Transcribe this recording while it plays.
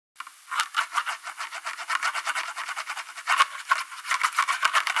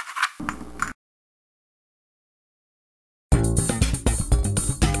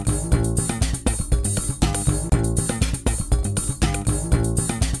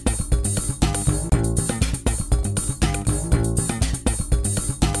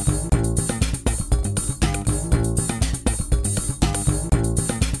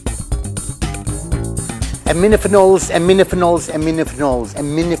Aminophenol,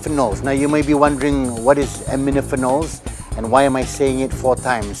 aminophenol. Now you may be wondering, what is aminophenol and why am I saying it 4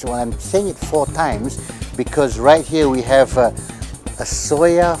 times? Well, I'm saying it 4 times because right here we have a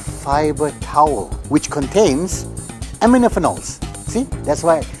soya fiber towel which contains aminophenols. See, that's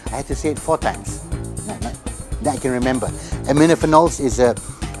why I had to say it 4 times. Now I can remember. Aminophenols is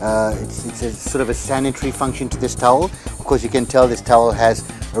it's a sort of a sanitary function to this towel. Of course, you can tell this towel has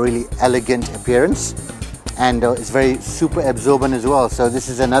a really elegant appearance, and it's very super absorbent as well. So this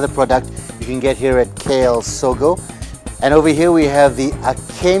is another product you can get here at KL Sogo. And over here we have the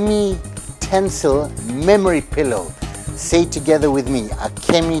Akemi Tencel Memory Pillow. Say it together with me,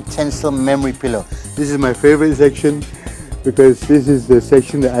 Akemi Tencel Memory Pillow. This is my favorite section because this is the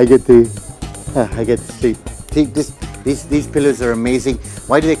section that I get to sleep. See, these pillows are amazing.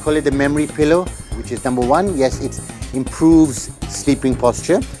 Why do they call it the memory pillow? Which is number 1, yes, it improves sleeping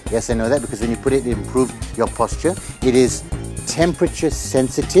posture. Yes, I know that because when you put it, it improves your posture. It is temperature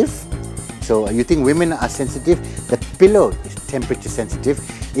sensitive. So you think women are sensitive? The pillow is temperature sensitive.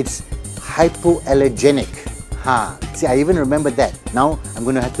 It's hypoallergenic. See, I even remember that. Now I'm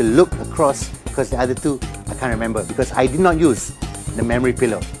going to have to look across because the other 2 I can't remember because I did not use the memory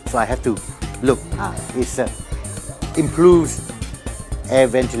pillow. So I have to look. It improves air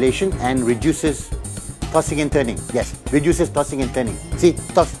ventilation and reduces tossing and turning. Yes, reduces tossing and turning. See,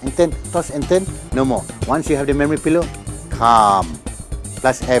 toss and turn, no more. Once you have the memory pillow, calm,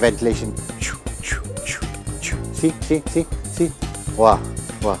 plus air ventilation. See? Wow,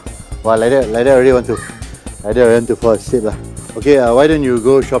 like that I already want to fall asleep. Okay, why don't you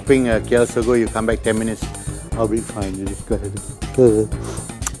go shopping at KL Sogo, you come back 10 minutes, I'll be fine, you just go ahead.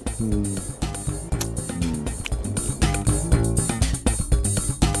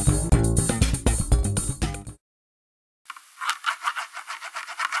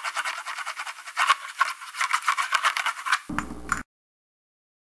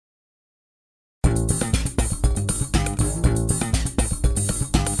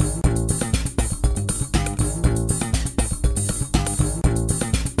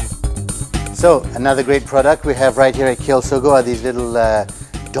 So another great product we have right here at KL Sogo are these little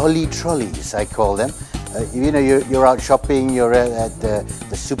dolly trolleys, I call them. You know, you're out shopping, you're at the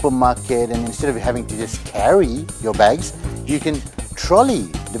supermarket, and instead of having to just carry your bags, you can trolley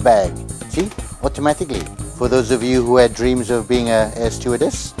the bag. See, automatically. For those of you who had dreams of being a air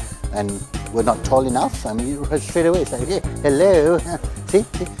stewardess and were not tall enough, I mean, you straight away it's like, hey, hello. See,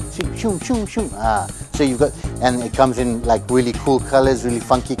 shoom. So you've got, and it comes in like really cool colors, really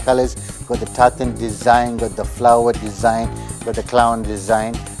funky colors. Got the tartan design, got the flower design, got the clown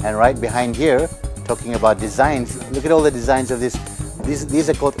design, and right behind here, talking about designs, look at all the designs of this. These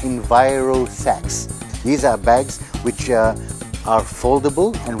are called Enviro sacks. These are bags which are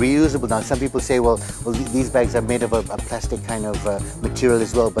foldable and reusable. Now some people say, well these bags are made of a plastic kind of material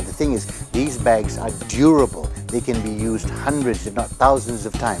as well, but the thing is, these bags are durable. They can be used hundreds if not thousands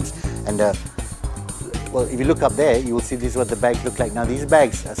of times. And well, if you look up there, you will see this is what the bags look like. Now these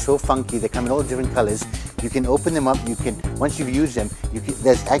bags are so funky, they come in all different colors. You can open them up, you can, once you've used them,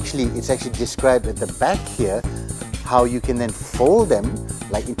 it's actually described at the back here how you can then fold them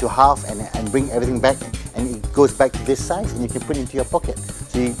like into half and bring everything back, and it goes back to this size and you can put it into your pocket.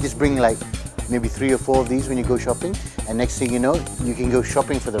 So you just bring like maybe 3 or 4 of these when you go shopping, and next thing you know, you can go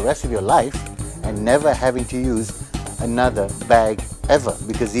shopping for the rest of your life and never having to use another bag ever,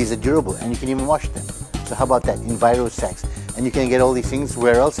 because these are durable and you can even wash them. So how about that, Enviro sacks? And you can get all these things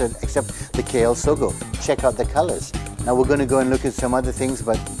where else except the KL Sogo. Check out the colors. Now we're going to go and look at some other things,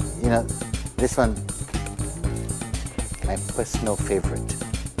 but you know, this one, my personal favorite.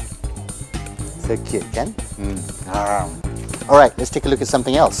 So cute, Ken? Alright, let's take a look at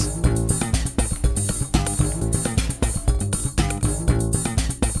something else.